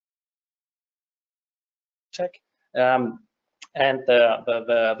Biotech. And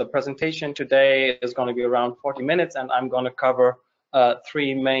the presentation today is going to be around 40 minutes, and I'm going to cover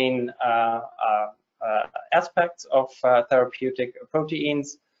three main aspects of therapeutic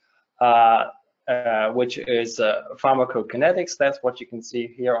proteins, which is pharmacokinetics. That's what you can see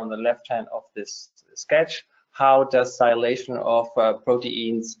here on the left hand of this sketch. How does sialylation of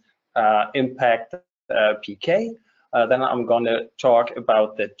proteins impact PK? Then I'm going to talk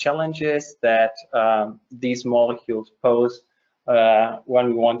about the challenges that these molecules pose when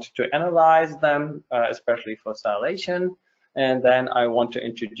we want to analyze them, especially for sialylation. And then I want to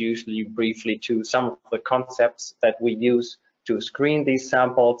introduce you briefly to some of the concepts that we use to screen these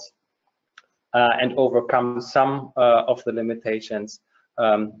samples and overcome some of the limitations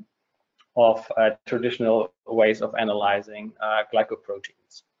of traditional ways of analyzing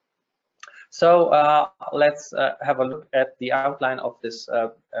glycoproteins. So let's have a look at the outline of this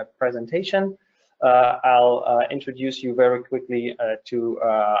presentation. I'll introduce you very quickly to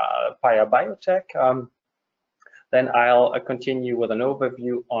PAIA Biotech. Then I'll continue with an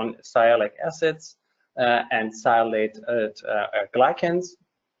overview on sialic acids and sialylated glycans.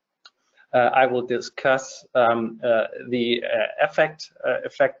 I will discuss the effect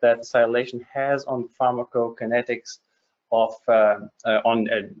that sialylation has on pharmacokinetics of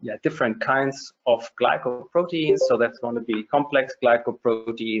different kinds of glycoproteins. So that's going to be complex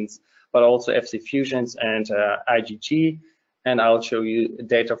glycoproteins, but also Fc fusions and IgG. And I'll show you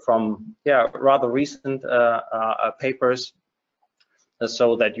data from rather recent papers,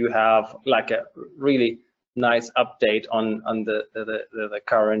 so that you have like a really nice update on the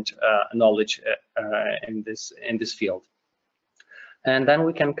current knowledge in this field. And then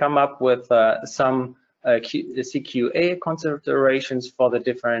we can come up with some CQA considerations for the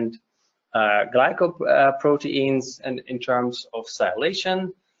different glycoproteins and in terms of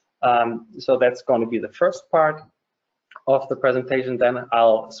sialylation. So that's going to be the first part of the presentation. Then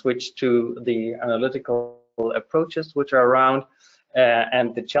I'll switch to the analytical approaches which are around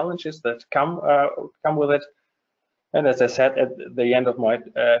and the challenges that come with it. And as I said at the end of my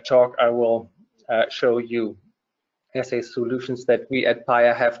talk, I will show you assay solutions that we at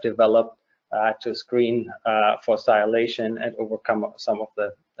PAIA have developed to screen for sialylation and overcome some of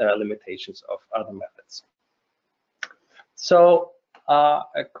the limitations of other methods. So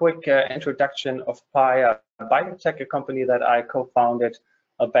a quick introduction of PAIA Biotech, a company that I co-founded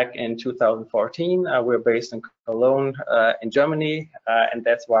back in 2014. We're based in Cologne in Germany, and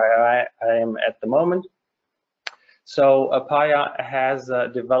that's where I am at the moment. So PAIA has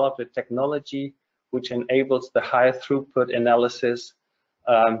developed a technology which enables the high throughput analysis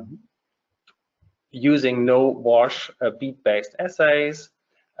using no-wash bead-based assays.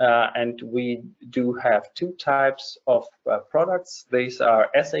 And we do have two types of products. These are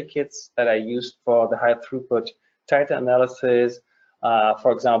assay kits that are used for the high throughput titer analysis,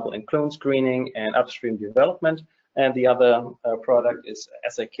 for example, in clone screening and upstream development. And the other product is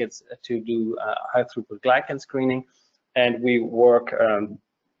assay kits to do high throughput glycan screening. And we work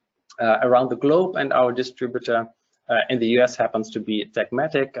around the globe, and our distributor in the US happens to be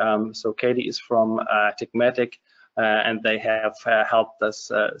Tek-Matic. So Katie is from Tek-Matic. And they have helped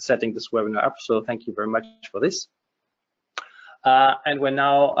us setting this webinar up, so thank you very much for this. And we're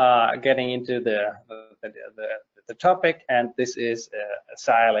now getting into the topic, and this is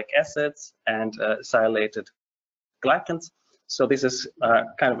sialic acids and sialylated glycans. So this is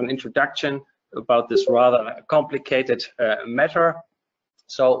kind of an introduction about this rather complicated matter.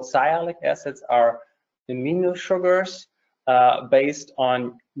 So sialic acids are amino sugars based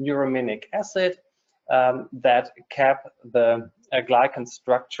on urominic acid that cap the glycan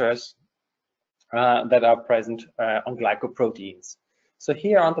structures that are present on glycoproteins. So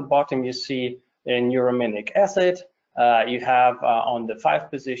here on the bottom you see in urominic acid, you have on the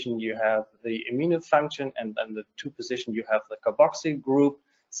 5 position you have the amino function, and on the 2 position you have the carboxyl group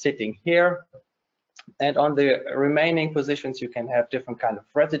sitting here. And on the remaining positions you can have different kind of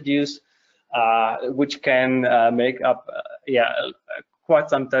residues which can make up quite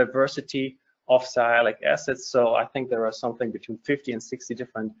some diversity of sialic acids. So I think there are something between 50 and 60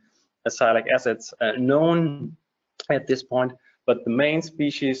 different sialic acids known at this point. But the main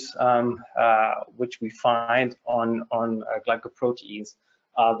species which we find on glycoproteins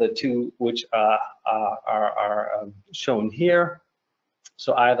are the 2 which are shown here.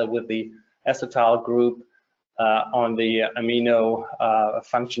 So either with the acetyl group on the amino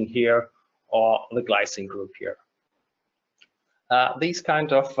function here, or the glycine group here. These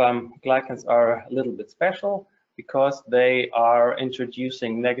kind of glycans are a little bit special because they are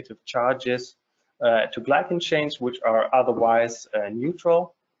introducing negative charges to glycan chains which are otherwise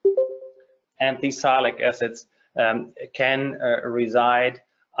neutral. And these sialic acids can reside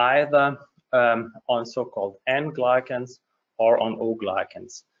either on so-called N-glycans or on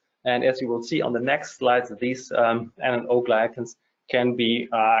O-glycans. And as you will see on the next slides, these N and O-glycans can be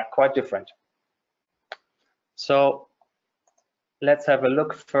quite different. So let's have a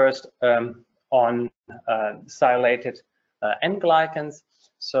look first on sialylated N-glycans.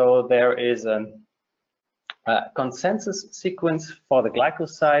 So there is a consensus sequence for the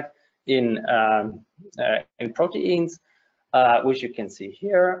glycoside in proteins, which you can see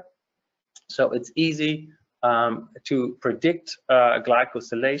here. So it's easy to predict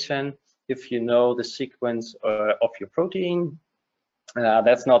glycosylation if you know the sequence of your protein.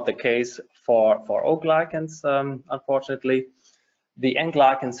 That's not the case for O-glycans, unfortunately. The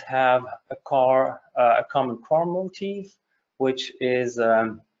N-glycans have a common core motif, which is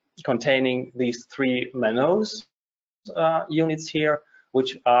containing these 3 mannose units here,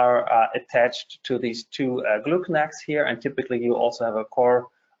 which are attached to these 2 glucanacs here, and typically you also have a core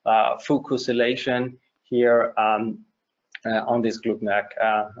fucosylation here on this glucanac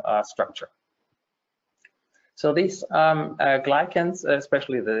structure. So these glycans,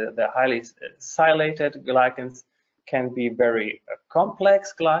 especially the highly sialylated glycans, can be very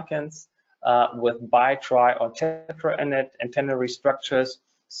complex glycans with bi-, tri-, or tetra-antennary structures.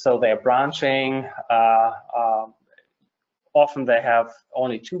 So they're branching. Often they have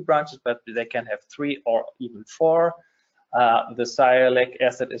only 2 branches, but they can have 3 or even 4. The sialic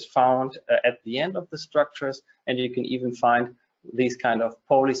acid is found at the end of the structures, and you can even find these kind of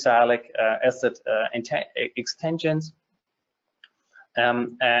polysialic acid extensions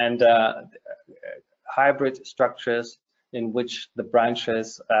and hybrid structures in which the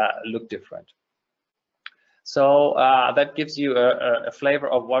branches look different. So that gives you a flavor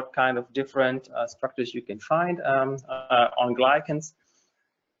of what kind of different structures you can find on glycans.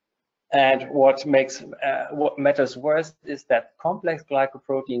 And what matters worse is that complex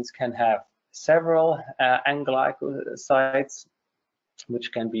glycoproteins can have several N-glycosides,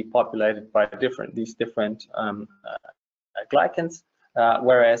 which can be populated by these different glycans,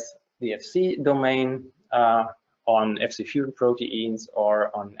 whereas the Fc domain on Fc fusion proteins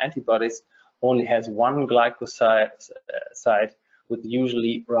or on antibodies only has 1 glycoside with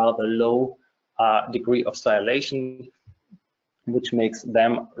usually rather low degree of sialylation, which makes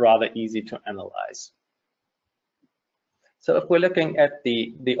them rather easy to analyze. So if we're looking at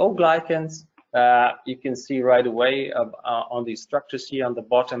the O-glycans, you can see right away on these structures here on the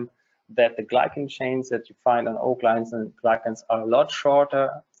bottom that the glycan chains that you find on O-glycans are a lot shorter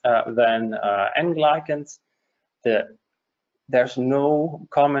than N-glycans. There's no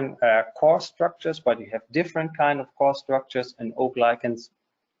common core structures, but you have different kind of core structures in O-glycans.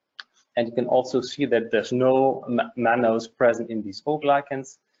 And you can also see that there's no mannose present in these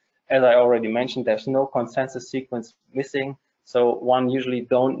O-glycans. As I already mentioned, there's no consensus sequence missing. So one usually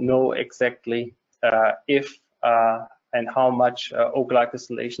don't know exactly if and how much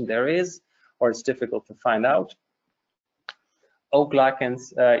O-glycosylation there is, or it's difficult to find out.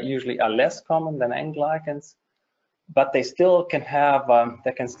 O-glycans usually are less common than N-glycans, but they still can have,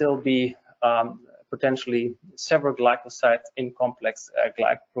 there can still be potentially several glycosides in complex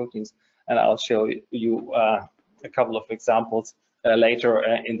glycoproteins, and I'll show you a couple of examples later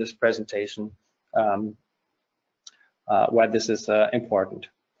in this presentation where this is important.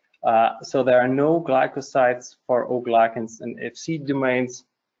 So there are no glycosides for O-glycans in Fc domains,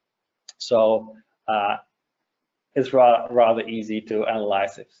 so it's rather easy to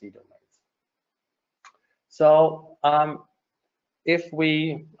analyze Fc domains. So if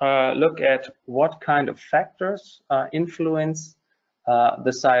we look at what kind of factors influence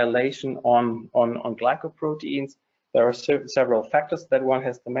the sialylation on glycoproteins, there are several factors that one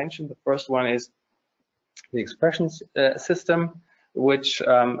has to mention. The first one is the expression system, which,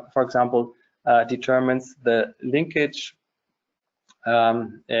 for example, determines the linkage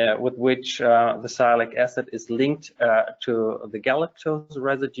with which the sialic acid is linked to the galactose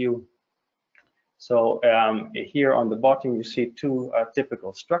residue. So here on the bottom, you see 2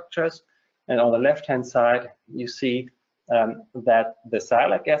 typical structures. And on the left-hand side, you see that the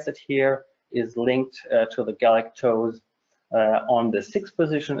sialic acid here is linked to the galactose on the 6th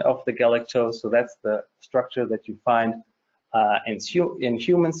position of the galactose. So that's the structure that you find in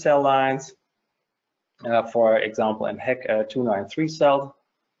human cell lines, for example, in HEC293 cells,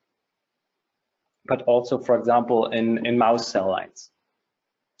 but also, for example, in mouse cell lines.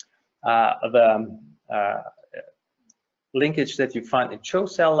 The linkage that you find in CHO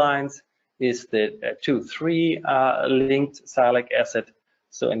cell lines is the 2,3 linked sialic acid.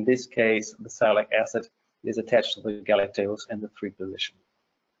 So in this case, the sialic acid is attached to the galactose in the 3 position.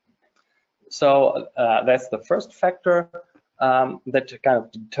 So that's the first factor that kind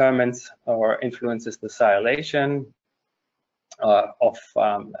of determines or influences the sialylation of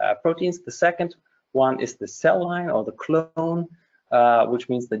proteins. The second one is the cell line or the clone, which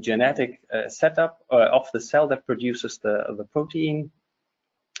means the genetic setup of the cell that produces the protein,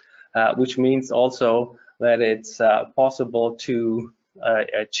 which means also that it's possible to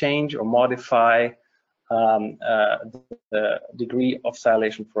change or modify the degree of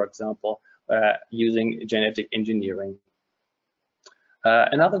sialylation, for example, using genetic engineering.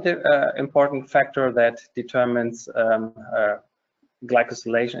 Another important factor that determines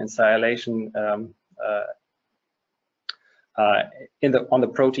glycosylation and sialylation on the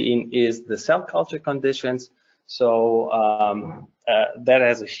protein is the cell culture conditions. So that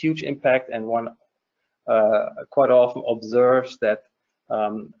has a huge impact, and one quite often observes that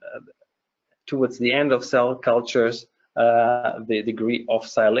towards the end of cell cultures, the degree of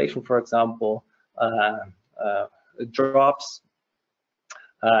sialylation, for example, drops.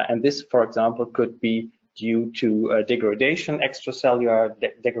 And this, for example, could be due to degradation, extracellular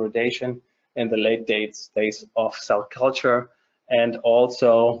degradation in the late days of cell culture, and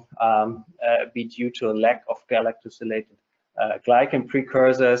also be due to a lack of galactosylated glycan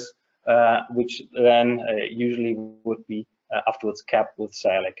precursors, which then usually would be afterwards capped with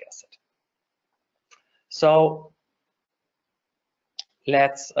sialic acid. So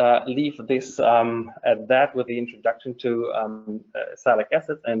let's leave this at that with the introduction to sialic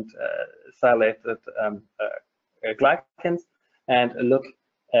acid and sialylated glycans, and look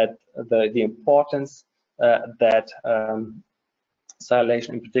at the importance that sialylation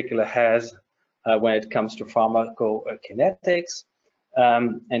in particular has when it comes to pharmacokinetics.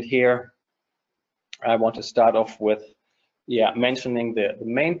 And here I want to start off with mentioning the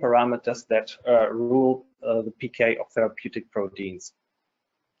main parameters that rule the PK of therapeutic proteins.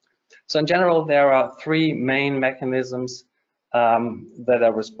 So in general, there are three main mechanisms that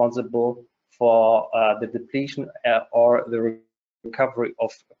are responsible for the depletion or the recovery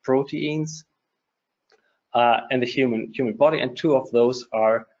of proteins in the human body, and two of those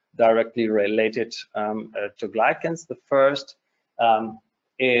are directly related to glycans. The first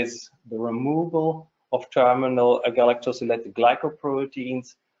is the removal of terminal galactosylated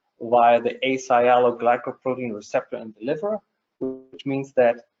glycoproteins via the asialoglycoprotein receptor in the liver, which means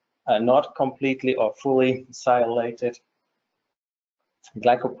that not completely or fully sialylated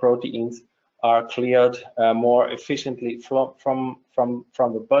glycoproteins are cleared more efficiently from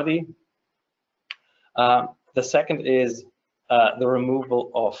the body. The second is the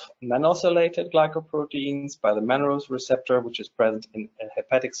removal of manosylated glycoproteins by the mannose receptor, which is present in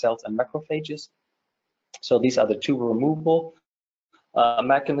hepatic cells and macrophages. So these are the two removal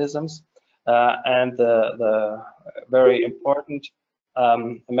mechanisms, and the very important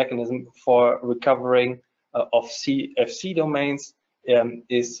mechanism for recovering of FC domains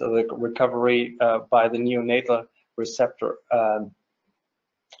is the recovery by the neonatal receptor,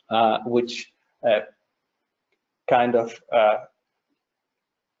 which kind of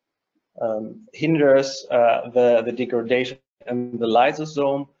hinders the degradation in the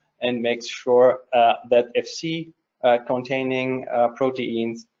lysosome and makes sure that FC containing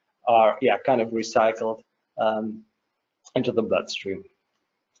proteins are kind of recycled into the bloodstream.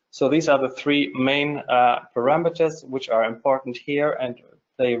 So these are the three main parameters which are important here and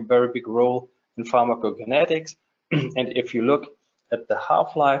play a very big role in pharmacokinetics. And if you look at the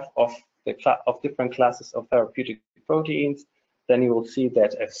half-life of different classes of therapeutic proteins, then you will see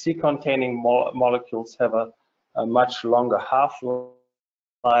that FC containing molecules have a much longer half-life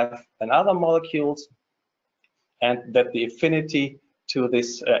than other molecules, and that the affinity to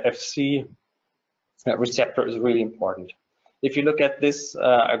this FC receptor is really important. If you look at this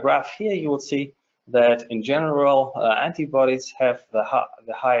graph here, you will see that in general antibodies have the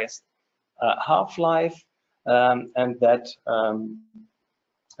highest half-life, and that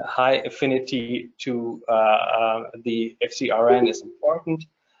high affinity to the FcRn is important.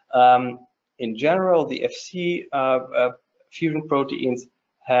 In general, the FC fusion proteins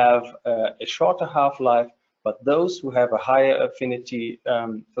have a shorter half-life, but those who have a higher affinity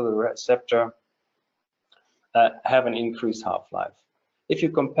to the receptor have an increased half-life. If you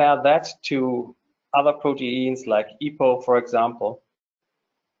compare that to other proteins like EPO, for example,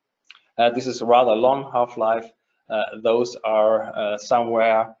 this is a rather long half-life. Those are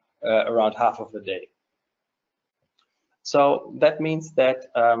somewhere around half of a day. So that means that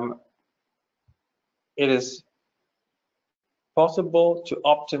it is possible to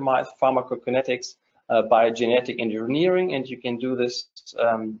optimize pharmacokinetics by genetic engineering, and you can do this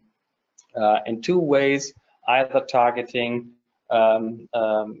in two ways, either targeting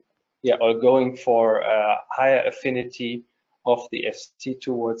or going for higher affinity of the Fc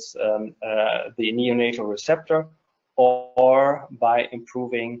towards the neonatal receptor, or by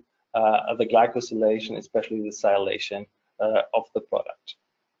improving the glycosylation, especially the sialylation of the product.